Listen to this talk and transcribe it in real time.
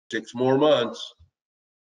6 more months,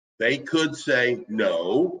 they could say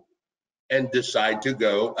no and decide to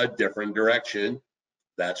go a different direction.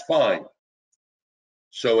 That's fine.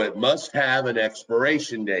 So it must have an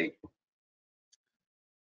expiration date.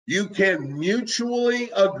 You can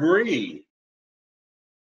mutually agree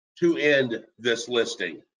to end this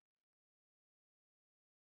listing.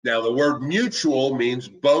 Now, the word mutual means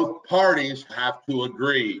both parties have to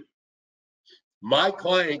agree. My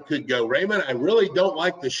client could go, Raymond, I really don't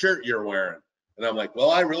like the shirt you're wearing. And I'm like, well,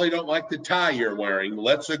 I really don't like the tie you're wearing.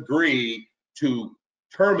 Let's agree to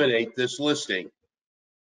terminate this listing.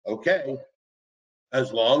 Okay,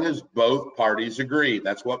 as long as both parties agree.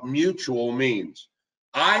 That's what mutual means.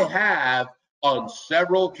 I have on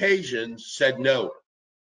several occasions said no.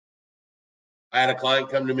 I had a client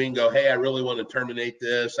come to me and go, hey, I really want to terminate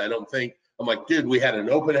this. I don't think, I'm like, dude, we had an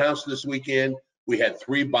open house this weekend. We had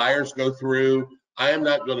 3 buyers go through. I am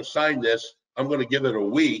not going to sign this. I'm going to give it a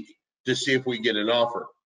week to see if we get an offer.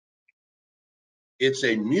 It's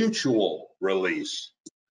a mutual release.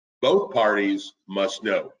 Both parties must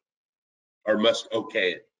know or must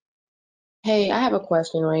okay it. Hey, I have a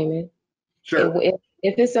question, Raymond. Sure.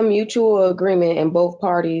 If it's a mutual agreement and both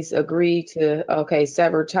parties agree to, okay,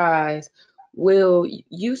 sever ties, will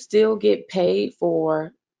you still get paid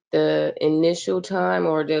for the initial time,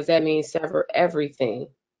 or does that mean sever everything?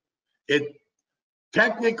 It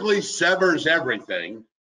technically severs everything.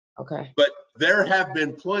 Okay. But there have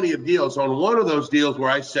been plenty of deals. On one of those deals where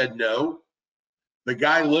I said no, the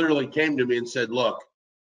guy literally came to me and said, look,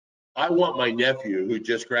 I want my nephew who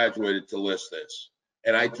just graduated to list this.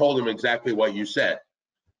 And I told him exactly what you said.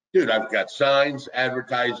 Dude, I've got signs,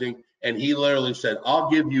 advertising, and he literally said,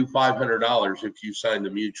 I'll give you $500 if you sign the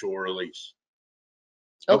mutual release.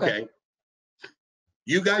 Okay.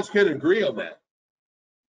 You guys could agree on that.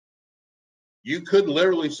 You could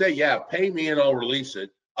literally say, yeah, pay me and I'll release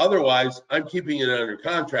it. Otherwise, I'm keeping it under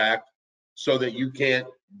contract so that you can't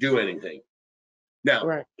do anything. Now,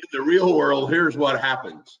 Right. in the real world, here's what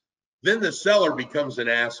happens. Then the seller becomes an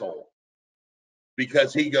asshole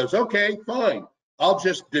because he goes, okay, fine. I'll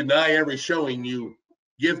just deny every showing you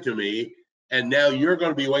give to me. And now you're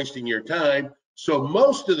going to be wasting your time. So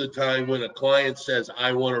most of the time when a client says,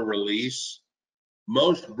 I want to release,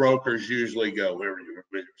 most brokers usually go,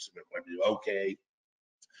 okay,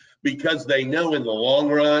 because they know in the long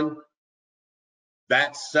run,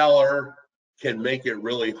 that seller can make it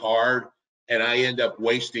really hard. And I end up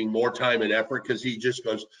wasting more time and effort because he just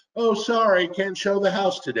goes, oh, sorry, can't show the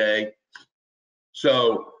house today.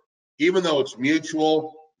 So even though it's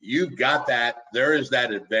mutual, you've got that. There is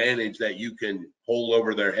that advantage that you can hold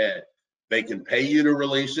over their head. They can pay you to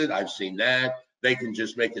release it. I've seen that. They can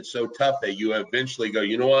just make it so tough that you eventually go,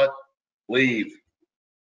 you know what, leave.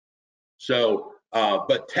 So,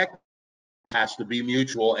 but tech has to be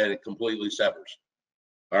mutual and it completely severs.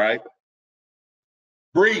 All right.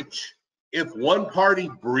 Breach. If one party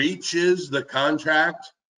breaches the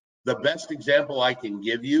contract, the best example I can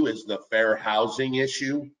give you is the fair housing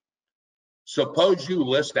issue. Suppose you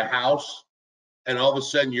list a house and all of a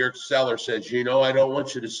sudden your seller says, you know, I don't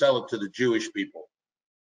want you to sell it to the Jewish people.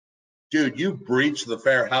 Dude, you breached the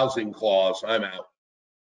fair housing clause. I'm out.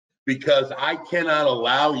 Because I cannot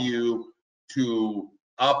allow you to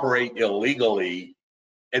operate illegally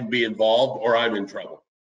and be involved or I'm in trouble.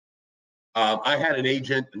 I had an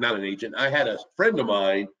agent, not an agent, I had a friend of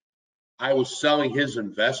mine, I was selling his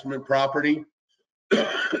investment property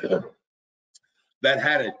that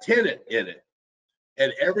had a tenant in it.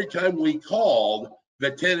 And every time we called,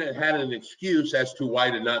 the tenant had an excuse as to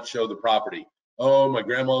why to not show the property. Oh, my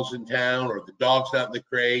grandma's in town or the dog's not in the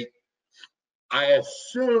crate. I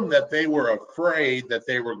assumed that they were afraid that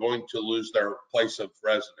they were going to lose their place of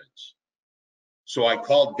residence. So I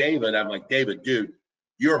called David. I'm like, David, dude,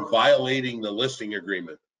 you're violating the listing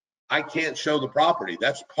agreement. I can't show the property.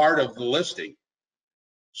 That's part of the listing.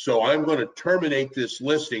 So I'm going to terminate this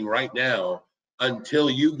listing right now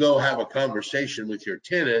until you go have a conversation with your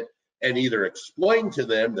tenant and either explain to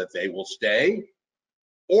them that they will stay,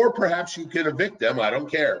 or perhaps you can evict them. I don't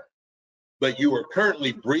care. But you are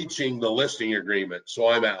currently breaching the listing agreement, so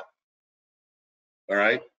I'm out. All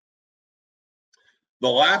right. The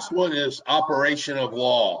last one is operation of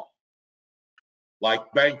law,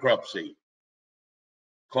 like bankruptcy.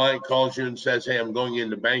 Client calls you and says, hey, I'm going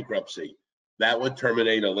into bankruptcy. That would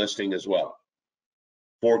terminate a listing as well.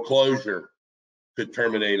 Foreclosure could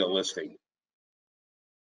terminate a listing.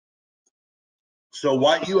 So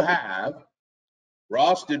what you have,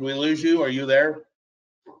 Ross, did we lose you? Are you there?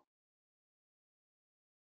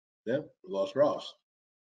 Yeah, we lost Ross.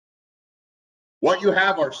 What you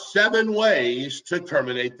have are 7 ways to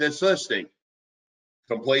terminate this listing.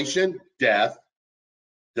 completion, death,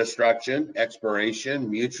 destruction, expiration,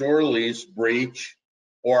 mutual release, breach,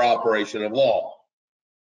 or operation of law.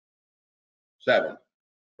 7,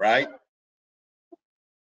 right?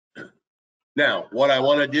 Now, what I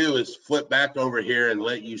want to do is flip back over here and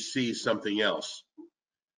let you see something else.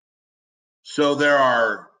 So there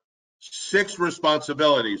are 6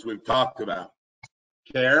 responsibilities we've talked about: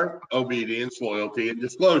 care, obedience, loyalty, and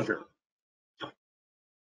disclosure.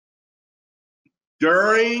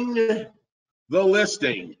 During the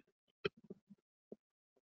listing,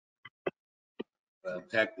 well,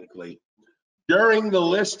 technically, during the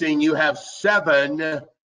listing, you have 7.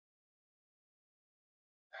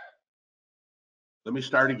 Let me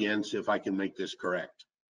start again, see if I can make this correct.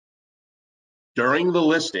 During the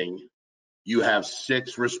listing, you have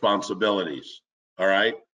 6 responsibilities, all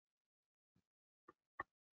right?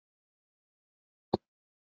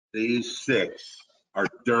 These 6 are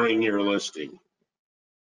during your listing.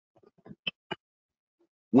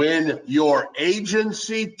 When your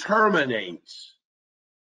agency terminates,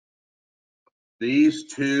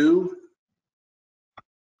 these 2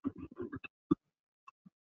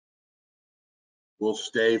 will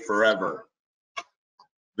stay forever.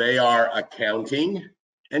 They are accounting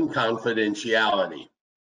and confidentiality.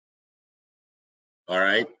 All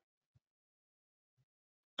right?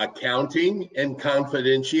 Accounting and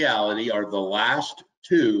confidentiality are the last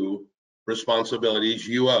 2 responsibilities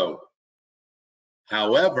you owe.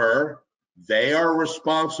 However, they are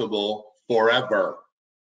responsible forever.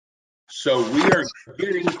 So we are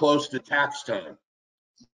getting close to tax time.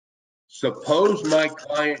 Suppose my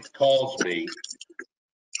client calls me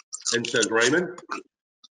and says, Raymond,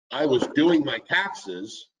 I was doing my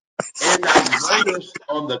taxes and I noticed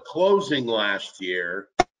on the closing last year,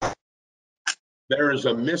 there is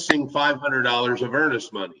a missing $500 of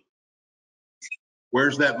earnest money.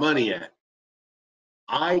 Where's that money at?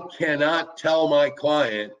 I cannot tell my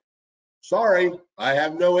client, sorry, I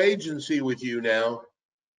have no agency with you now.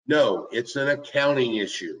 No, it's an accounting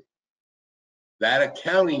issue. That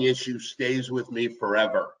accounting issue stays with me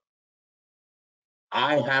forever.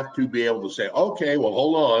 I have to be able to say, okay, well,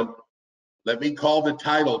 hold on. Let me call the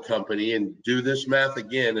title company and do this math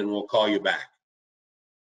again, and we'll call you back.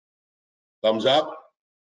 Thumbs up?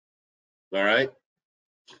 All right.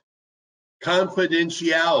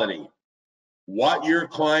 Confidentiality. What your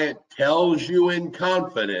client tells you in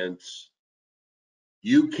confidence,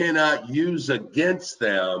 you cannot use against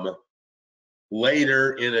them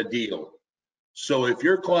later in a deal. So if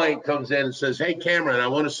your client comes in and says, hey, Cameron, I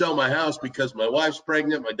want to sell my house because my wife's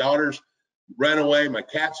pregnant, my daughter's ran away, my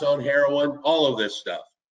cat's on heroin, all of this stuff,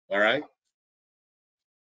 all right?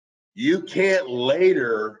 You can't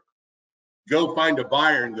later go find a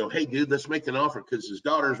buyer and go, hey, dude, let's make an offer because his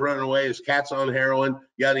daughter's running away, his cat's on heroin,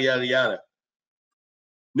 yada, yada, yada.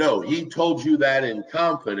 No, he told you that in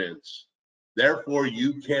confidence. Therefore,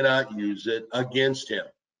 you cannot use it against him.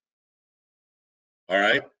 All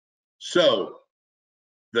right? So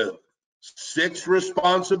the 6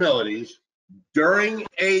 responsibilities during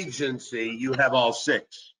agency, you have all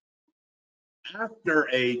 6. After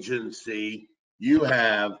agency, you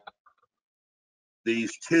have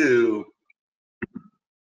these 2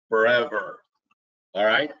 forever. All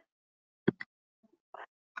right?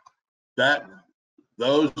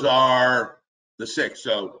 Those are the 6.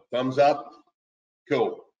 So thumbs up.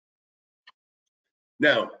 Cool.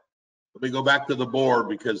 Now, let me go back to the board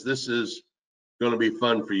because this is going to be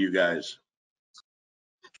fun for you guys.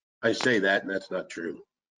 I say that, and that's not true.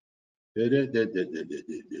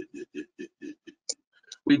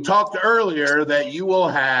 We talked earlier that you will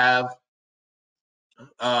have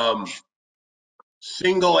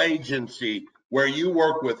single agency where you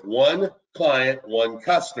work with one client, one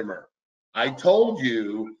customer. I told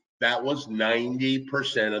you that was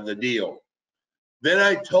 90% of the deal. Then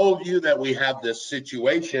I told you that we have this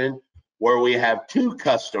situation where we have 2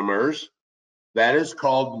 customers. That is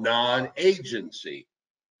called non-agency.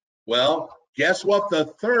 Well, guess what the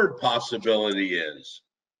third possibility is?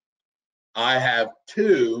 I have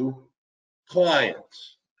 2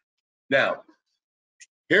 clients. Now,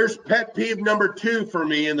 here's pet peeve number 2 for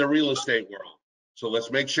me in the real estate world. So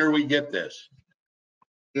let's make sure we get this.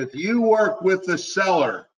 If you work with the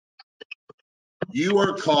seller, you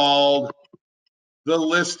are called the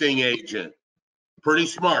listing agent. Pretty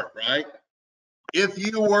smart, right? If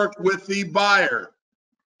you work with the buyer,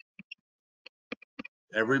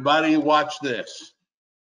 everybody watch this.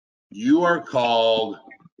 You are called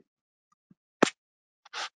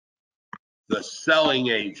the selling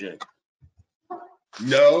agent.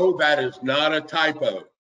 No, that is not a typo.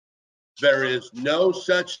 There is no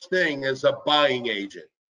such thing as a buying agent.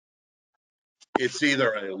 It's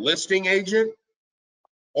either a listing agent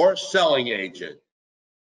or a selling agent.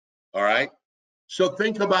 All right. So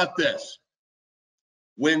think about this.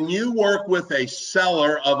 When you work with a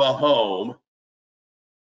seller of a home,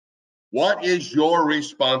 what is your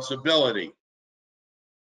responsibility?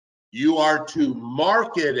 You are to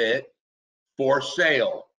market it for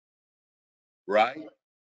sale, right?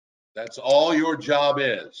 That's all your job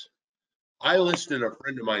is. I listed a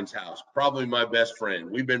friend of mine's house, probably my best friend.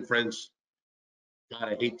 We've been friends, God,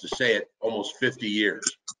 I hate to say it, almost 50 years.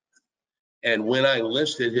 And when I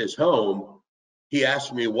listed his home, he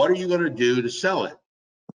asked me, what are you going to do to sell it?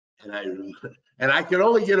 And I could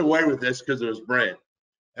only get away with this because it was Brent.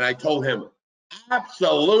 And I told him,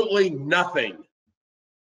 absolutely nothing.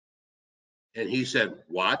 And he said,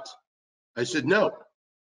 what? I said, no.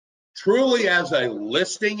 Truly, as a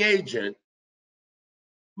listing agent,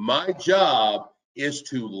 my job is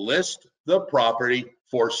to list the property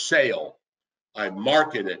for sale. I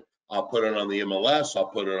market it. I'll put it on the MLS. I'll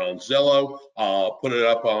put it on Zillow. I'll put it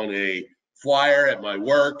up on a flyer at my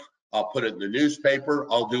work. I'll put it in the newspaper.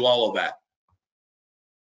 I'll do all of that.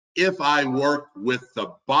 If I work with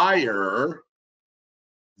the buyer,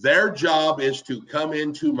 their job is to come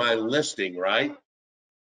into my listing, right?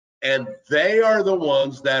 And they are the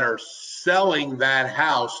ones that are selling that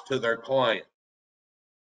house to their client.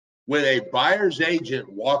 When a buyer's agent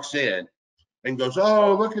walks in and goes,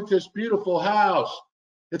 oh, look at this beautiful house.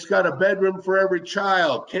 It's got a bedroom for every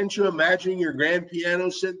child. Can't you imagine your grand piano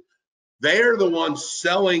sit? They're the ones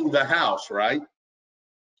selling the house, right?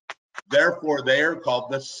 Therefore, they are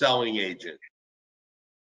called the selling agent.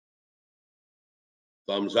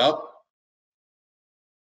 Thumbs up.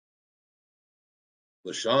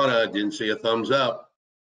 Lashana didn't see a thumbs up.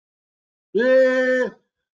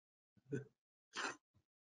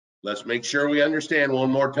 Let's make sure we understand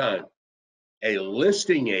one more time. A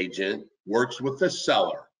listing agent works with the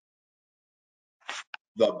seller.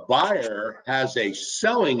 The buyer has a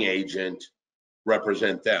selling agent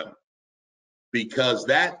represent them, because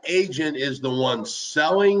that agent is the one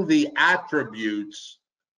selling the attributes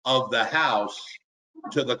of the house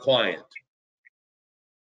to the client.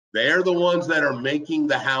 They're the ones that are making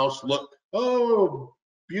the house look, oh,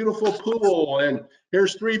 beautiful pool, and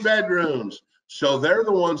here's 3 bedrooms. So they're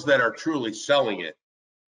the ones that are truly selling it.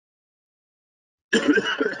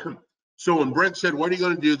 So when Brent said, what are you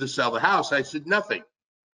going to do to sell the house? I said, nothing.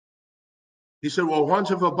 He said, well,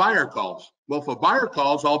 what if a buyer calls? Well, if a buyer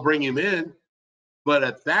calls, I'll bring him in. But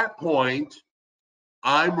at that point,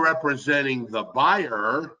 I'm representing the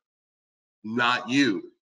buyer, not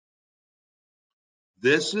you.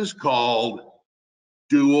 This is called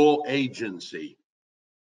dual agency.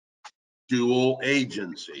 Dual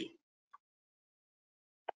agency.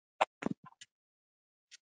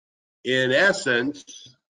 In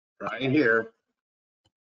essence, right here,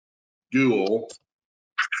 dual.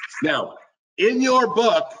 Now, in your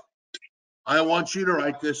book, I want you to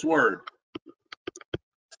write this word,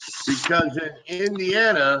 because in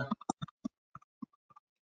Indiana,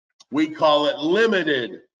 we call it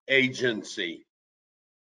limited agency.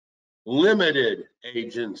 Limited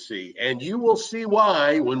agency. And you will see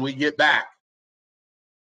why when we get back.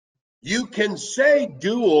 You can say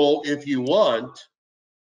dual if you want.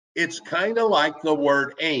 It's kind of like the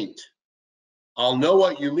word ain't. I'll know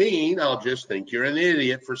what you mean. I'll just think you're an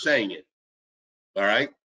idiot for saying it. All right.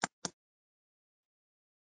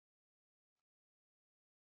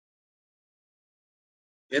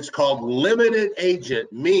 It's called limited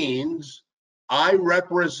agent, means I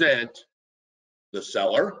represent the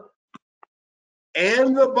seller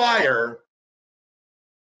and the buyer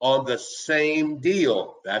on the same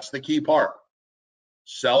deal. That's the key part.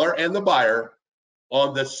 Seller and the buyer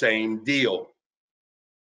on the same deal.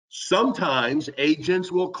 Sometimes agents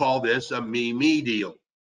will call this a me deal,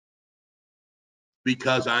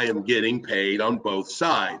 because I am getting paid on both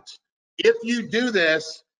sides. If you do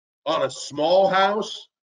this on a small house,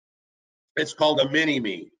 it's called a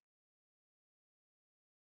mini-me.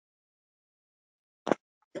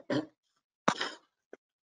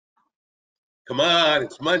 Come on,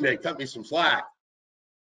 it's Monday, cut me some slack.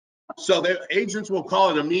 So the agents will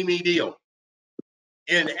call it a me deal.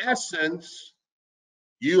 In essence,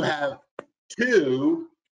 you have 2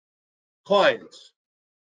 clients.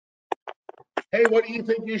 Hey, what do you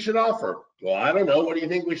think you should offer? Well, I don't know. What do you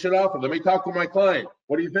think we should offer? Let me talk to my client.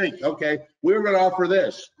 What do you think? Okay, we're going to offer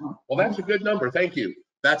this. Well, that's a good number. Thank you.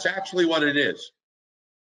 That's actually what it is.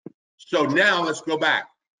 So now let's go back.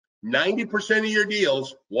 90% of your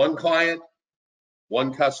deals, 1 client,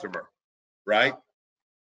 1 customer, right?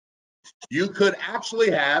 You could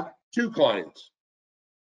actually have 2 clients.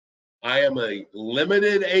 I am a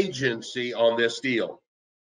limited agency on this deal.